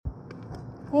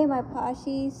Hey, my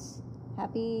poshies.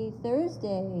 Happy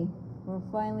Thursday. We're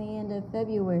finally into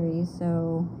February,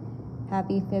 so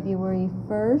happy February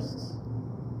 1st.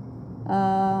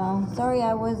 Sorry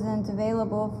I wasn't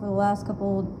available for the last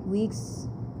couple of weeks.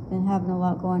 Been having a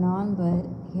lot going on, but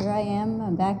here I am.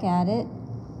 I'm back at it.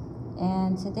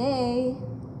 And today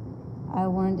I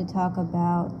wanted to talk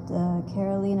about the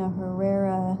Carolina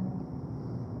Herrera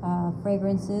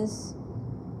fragrances.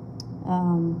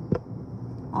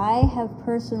 I have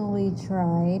personally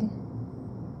tried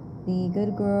the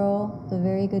Good Girl, the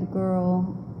Very Good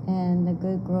Girl, and the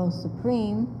Good Girl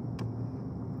Supreme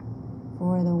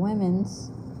for the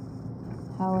women's.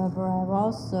 However, I've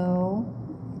also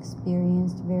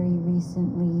experienced very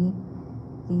recently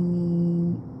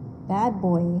the Bad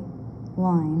Boy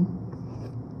line,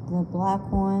 the black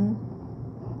one,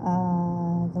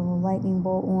 the lightning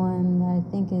bolt one that I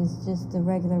think is just the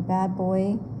regular Bad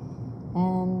Boy,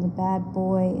 and the Bad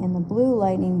Boy and the blue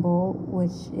lightning bolt,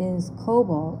 which is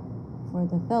cobalt for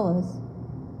the fellas.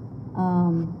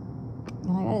 And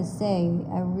I gotta say,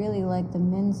 I really like the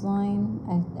men's line.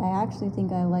 I actually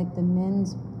think I like the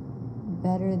men's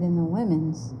better than the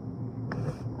women's.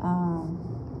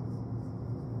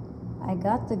 I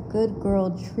got the Good Girl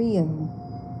Trio,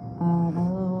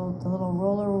 the little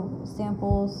roller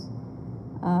samples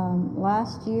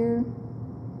last year.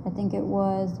 I think it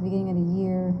was the beginning of the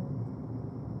year.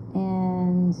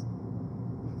 And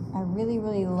I really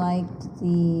liked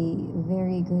the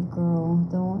Very Good Girl,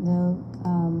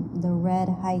 the red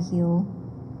high heel.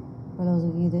 For those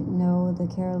of you that know, the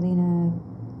Carolina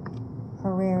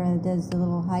Herrera does the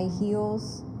little high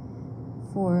heels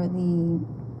for the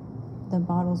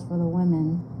bottles for the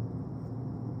women.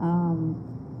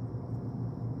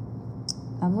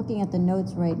 I'm looking at the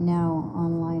notes right now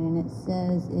online, and it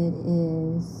says it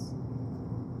is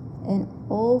an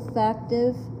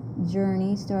olfactive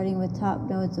journey starting with top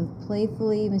notes of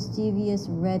playfully mischievous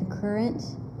red currant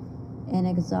and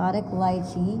exotic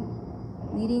lychee,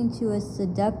 leading to a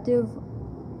seductive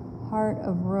heart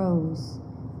of rose,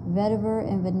 vetiver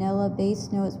and vanilla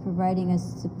base notes, providing a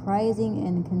surprising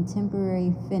and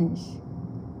contemporary finish.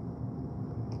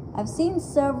 I've seen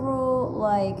several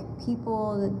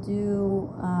people that do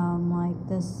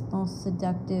this most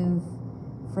seductive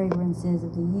fragrances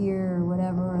of the year or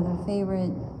whatever, or their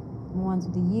favorite ones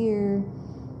of the year,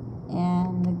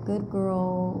 and the Good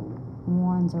Girl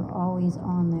ones are always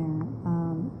on there.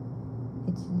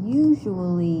 It's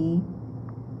usually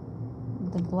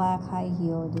the black high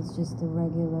heel is just the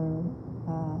regular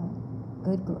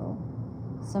Good Girl.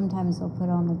 Sometimes they'll put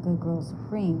on the Good Girl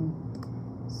Supreme.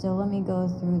 So let me go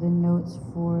through the notes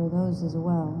for those as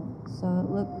well. So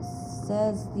it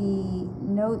says the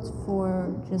notes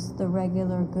for just the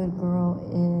regular Good Girl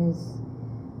is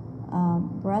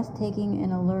breathtaking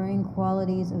and alluring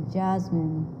qualities of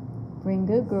jasmine. Bring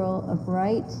Good Girl a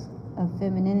bright of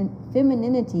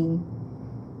femininity.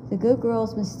 The Good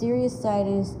Girl's mysterious side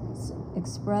is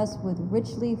expressed with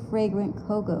richly fragrant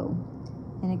cocoa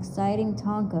and exciting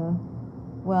tonka,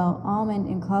 while almond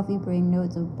and coffee bring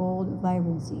notes of bold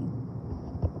vibrancy.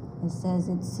 It says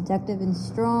it's seductive and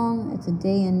strong, it's a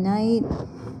day and night,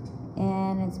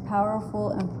 and it's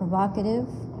powerful and provocative.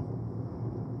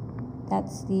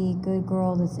 That's the Good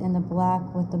Girl that's in the black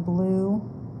with the blue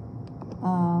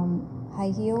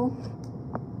high heel.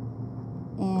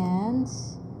 And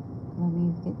let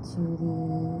me get to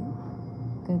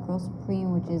the Good Girl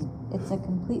Supreme, which is, it's a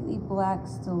completely black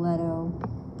stiletto,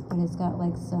 but it's got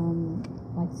some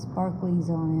sparklies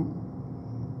on it.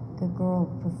 Good Girl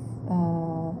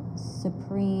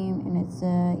Supreme, and it's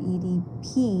a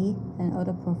EDP, an eau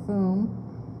de parfum.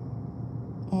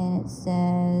 And it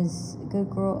says, Good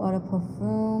Girl Eau de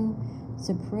Parfum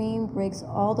Supreme breaks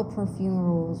all the perfume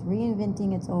rules,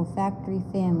 reinventing its olfactory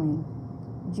family.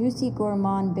 Juicy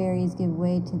gourmand berries give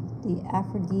way to the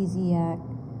aphrodisiac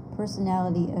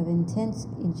personality of intense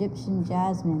Egyptian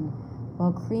jasmine,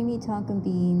 while creamy tonka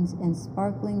beans and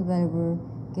sparkling vetiver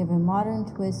give a modern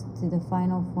twist to the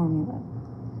final formula.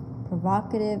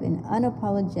 Provocative and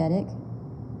unapologetic,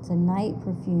 it's a night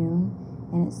perfume,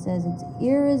 and it says it's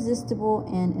irresistible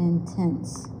and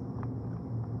intense.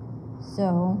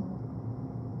 So,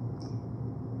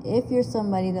 if you're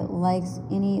somebody that likes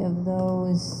any of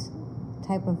those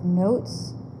type of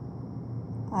notes,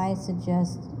 I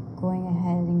suggest going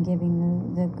ahead and giving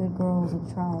the Good Girls a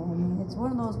try. I mean, it's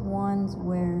one of those ones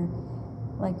where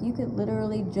you could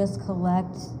literally just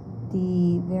collect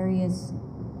the various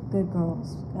Good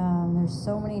Girls. There's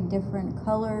so many different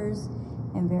colors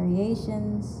and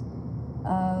variations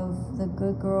of the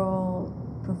Good Girl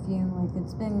perfume.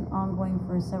 It's been ongoing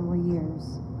for several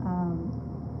years.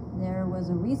 There was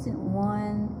a recent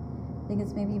one think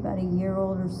it's maybe about a year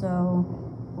old or so,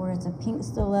 where it's a pink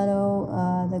stiletto,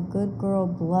 the Good Girl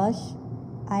Blush.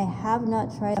 I have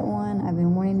not tried that one. I've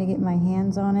been wanting to get my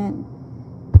hands on it.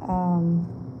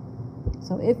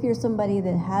 So if you're somebody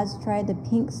that has tried the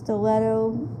pink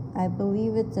stiletto, I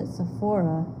believe it's at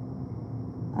Sephora.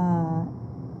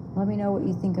 Let me know what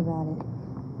you think about it.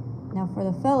 Now for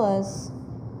the fellas,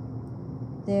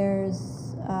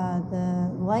 there's the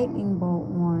lightning bolt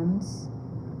ones,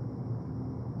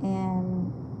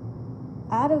 and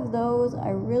out of those I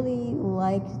really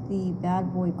liked the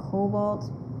Bad Boy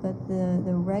Cobalt, but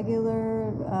the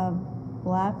regular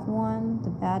black one, the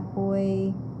Bad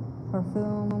Boy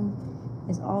Parfum,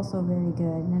 is also very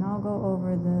good. And then I'll go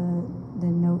over the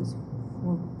notes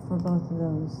for both of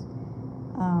those.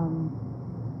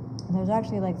 There's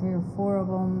actually like 3 or 4 of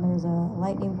them. There's a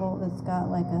lightning bolt that's got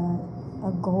like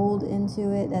a gold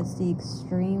into it. That's the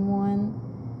extreme one.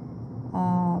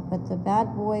 But the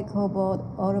Bad Boy Cobalt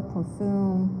Eau de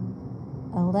Parfum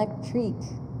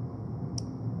Electrique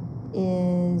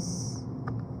is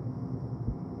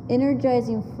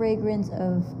energizing fragrance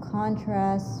of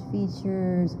contrast,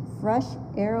 features fresh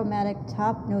aromatic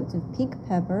top notes of pink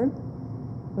pepper,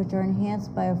 which are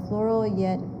enhanced by a floral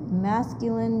yet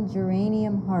masculine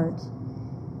geranium heart.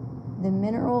 The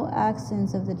mineral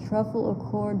accents of the truffle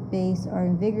accord base are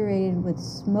invigorated with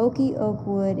smoky oak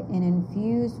wood and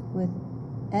infused with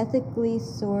ethically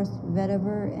sourced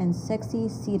vetiver and sexy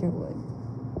cedarwood.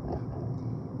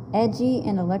 Edgy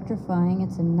and electrifying,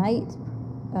 it's a night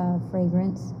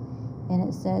fragrance, and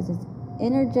it says it's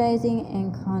energizing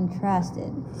and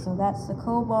contrasted. So that's the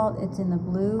cobalt. It's in the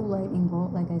blue lightning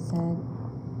bolt, like I said,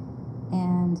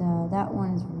 and that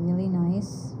one is really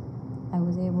nice. I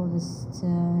was able to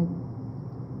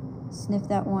sniff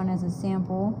that one as a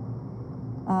sample.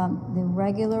 The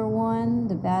regular one,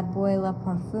 the Bad Boy La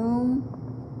Parfum,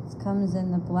 it comes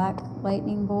in the black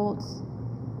lightning bolts,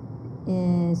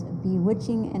 is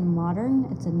bewitching and modern.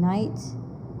 It's a night,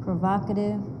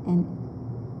 provocative, and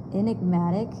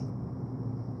enigmatic.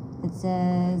 It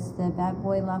says the Bad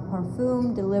Boy La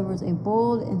Parfum delivers a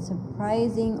bold and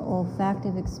surprising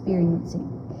olfactive experiencing,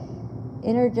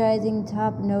 energizing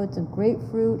top notes of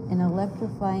grapefruit and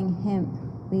electrifying hemp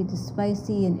lead to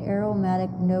spicy and aromatic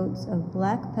notes of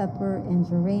black pepper and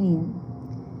geranium.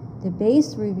 The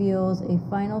base reveals a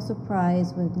final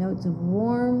surprise with notes of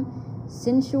warm,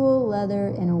 sensual leather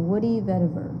and a woody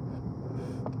vetiver.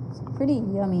 It's pretty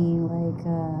yummy, like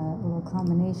a little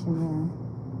combination there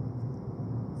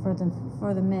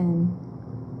for the men.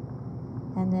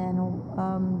 And then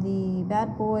the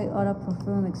Bad Boy Eau de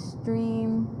Parfum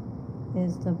Extreme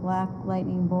is the black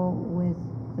lightning bolt with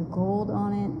the gold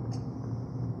on it.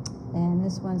 And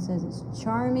this one says it's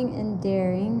charming and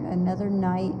daring, another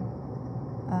night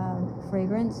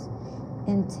fragrance,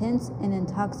 intense and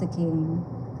intoxicating.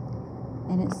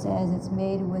 And it says it's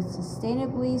made with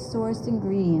sustainably sourced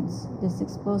ingredients. This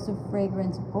explosive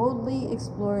fragrance boldly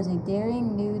explores a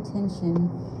daring new tension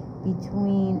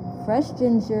between fresh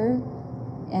ginger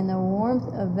and the warmth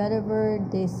of vetiver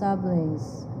des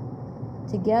sables,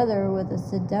 together with a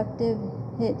seductive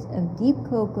hit of deep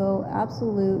cocoa,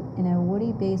 absolute, and a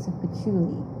woody base of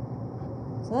patchouli.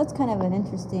 So that's kind of an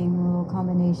interesting little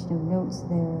combination of notes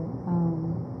there.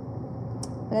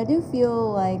 But I do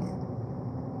feel like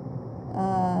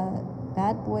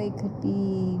Bad Boy could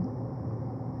be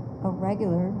a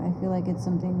regular. I feel like it's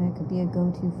something that could be a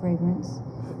go-to fragrance.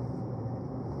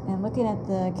 And looking at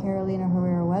the Carolina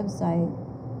Herrera website,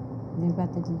 they've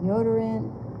got the deodorant,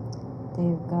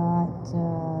 they've got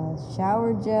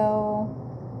shower gel,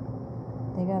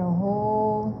 they got a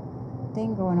whole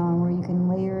thing going on where you can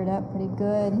layer it up pretty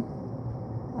good.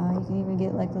 You can even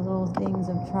get like the little things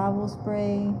of travel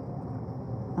spray.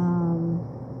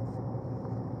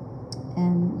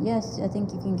 And yes, I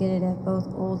think you can get it at both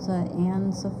Ulta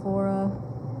and Sephora.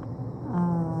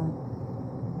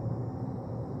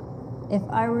 If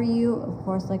I were you, of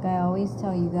course, like I always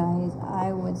tell you guys,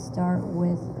 I would start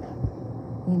with,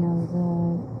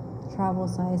 the travel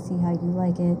size, see how you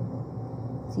like it,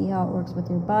 see how it works with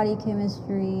your body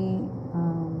chemistry.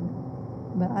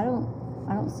 But I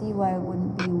don't see why it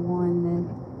wouldn't be one that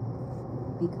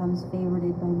becomes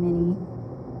favorited by many.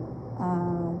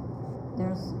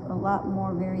 There's a lot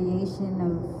more variation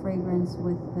of fragrance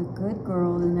with the Good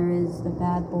Girl than there is the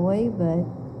Bad Boy, but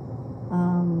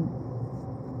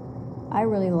I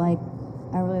really like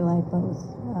both.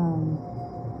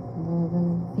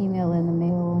 The female and the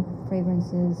male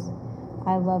fragrances.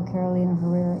 I love Carolina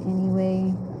Herrera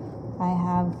anyway. I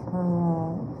have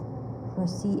her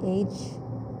CH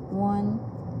one.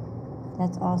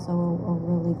 That's also a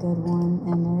really good one.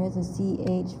 And there is a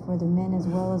CH for the men as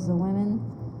well as the women.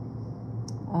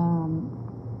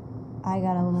 I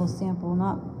got a little sample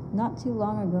not too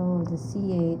long ago of the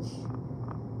CH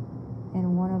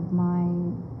in one of my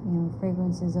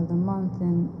fragrances of the month,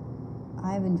 and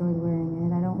I've enjoyed wearing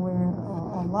it. I don't wear it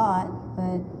a lot,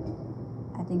 but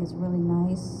I think it's really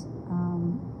nice,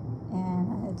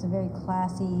 and it's a very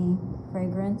classy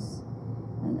fragrance.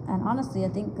 And honestly, I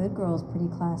think Good Girl is pretty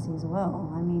classy as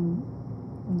well. I mean,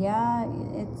 yeah,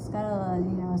 it's got a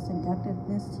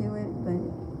seductiveness to it, but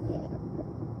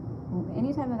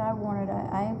anytime that I've worn it,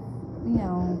 I've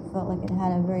felt like it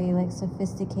had a very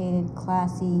sophisticated,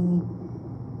 classy,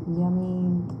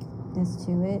 yumminess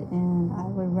to it, and I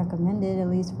would recommend it at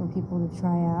least for people to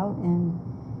try out. And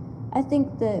I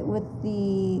think that with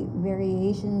the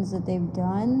variations that they've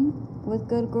done with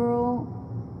Good Girl,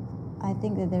 I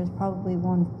think that there's probably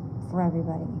one for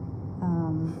everybody.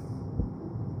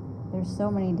 There's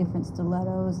so many different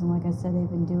stilettos, and like I said, they've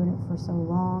been doing it for so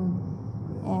long,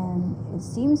 and it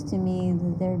seems to me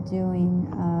that they're doing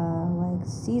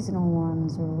seasonal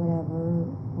ones or whatever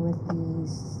with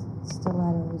these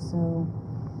stilettos. So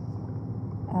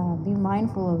be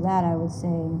mindful of that, I would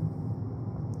say,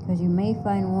 because you may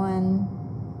find one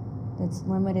that's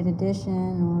limited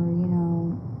edition, or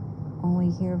only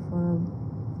here for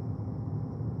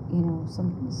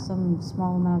some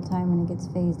small amount of time and it gets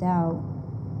phased out.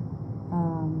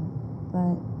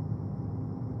 But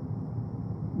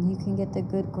you can get the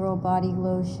Good Girl body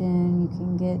lotion, you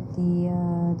can get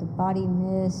the body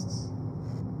mist.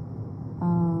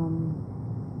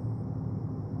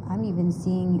 I'm even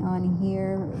seeing on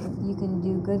here you can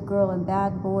do Good Girl and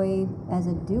Bad Boy as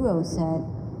a duo set,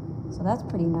 so that's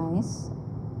pretty nice.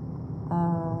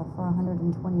 For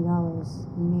 $120,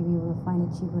 you may be able to find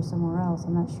it cheaper somewhere else.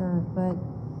 I'm not sure, but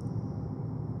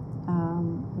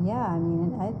yeah, I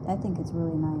mean, I think it's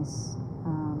really nice.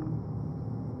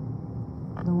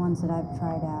 The ones that I've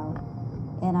tried out,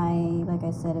 and like I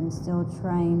said, I'm still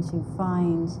trying to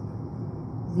find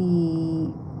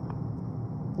the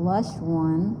blush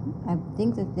one. I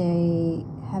think that they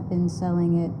have been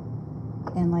selling it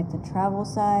in the travel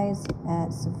size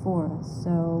at Sephora,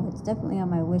 so it's definitely on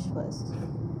my wish list.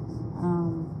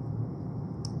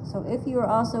 So if you are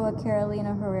also a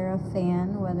Carolina Herrera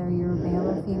fan, whether you're male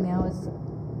or female, it's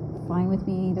fine with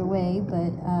me either way,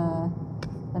 but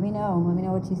let me know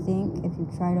what you think, if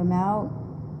you've tried them out.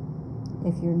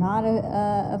 If you're not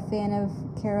a fan of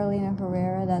Carolina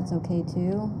Herrera, that's okay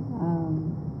too.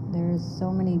 There's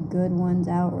so many good ones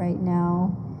out right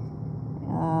now.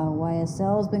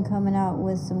 YSL's been coming out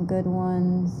with some good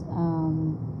ones.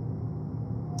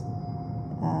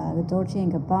 The Dolce &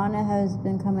 Gabbana has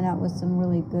been coming out with some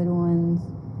really good ones.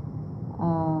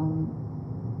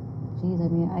 I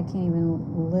mean, I can't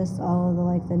even list all of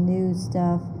the new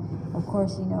stuff. Of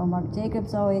course, Marc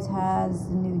Jacobs always has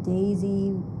the new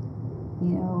Daisy.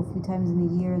 A few times in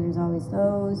the year, there's always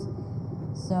those.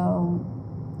 So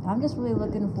I'm just really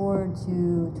looking forward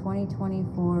to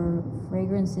 2024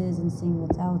 fragrances and seeing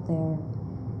what's out there.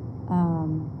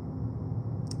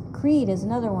 Creed is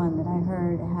another one that I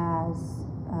heard has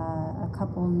a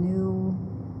couple new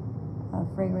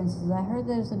fragrances. I heard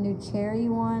there's a new cherry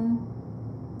one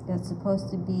that's supposed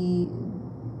to be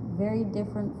very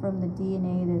different from the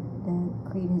DNA that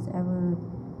Creed has ever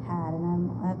had, and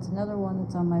that's another one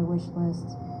that's on my wish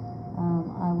list.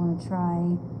 I want to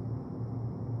try.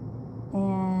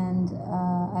 And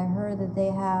I heard that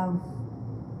they have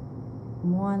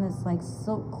one that's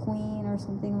Silk Queen or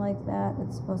something like that.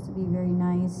 That's supposed to be very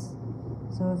nice.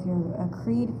 So if you're a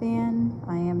Creed fan,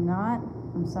 I am not.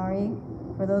 I'm sorry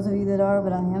for those of you that are,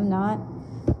 but I am not.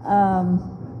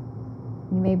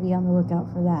 You may be on the lookout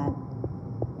for that.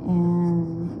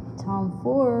 And Tom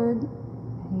Ford,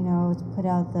 has put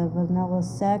out the Vanilla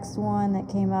Sex one that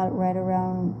came out right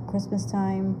around Christmas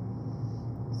time.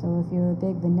 So if you're a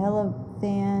big vanilla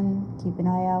fan, keep an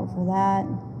eye out for that.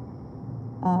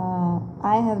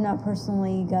 I have not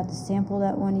personally got to sample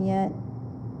that one yet.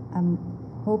 I'm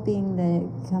hoping that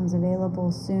it becomes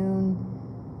available soon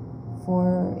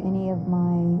for any of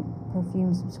my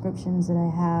perfume subscriptions that I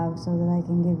have, so that I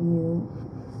can give you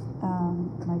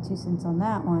my 2 cents on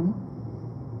that one.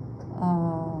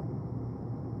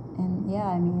 And yeah,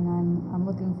 I mean, I'm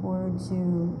looking forward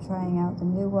to trying out the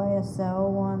new YSL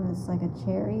one that's like a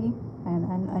cherry, and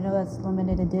I know that's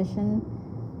limited edition,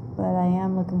 but I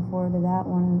am looking forward to that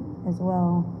one as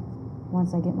well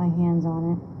once I get my hands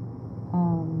on it.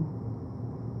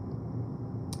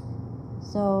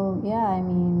 So yeah, I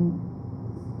mean,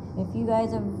 if you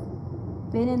guys have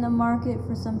been in the market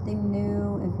for something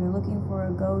new, if you're looking for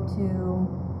a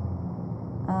go-to,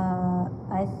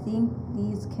 I think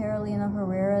these Carolina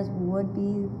Herreras would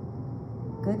be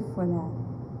good for that.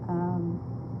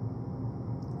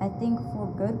 I think for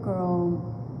Good Girl,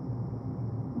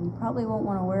 you probably won't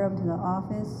want to wear them to the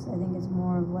office. I think it's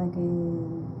more of like a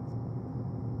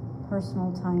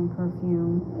personal time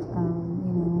perfume,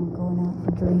 going out for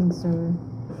drinks or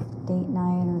date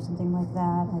night or something like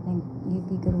that. I think you'd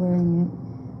be good wearing it.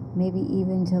 Maybe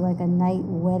even to like a night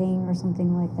wedding or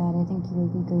something like that. I think you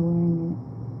would be good wearing it.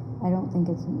 I don't think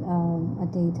it's a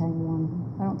daytime one.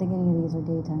 I don't think any of these are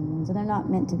daytime ones, and they're not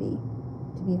meant to be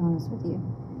honest with you.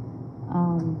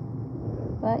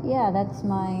 But yeah, that's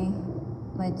my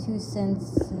 2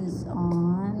 cents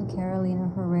on Carolina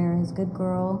Herrera's Good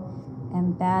Girl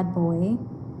and Bad Boy.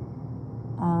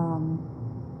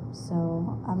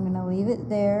 So I'm gonna leave it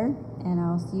there, and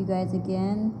I'll see you guys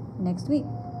again next week.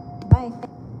 Bye.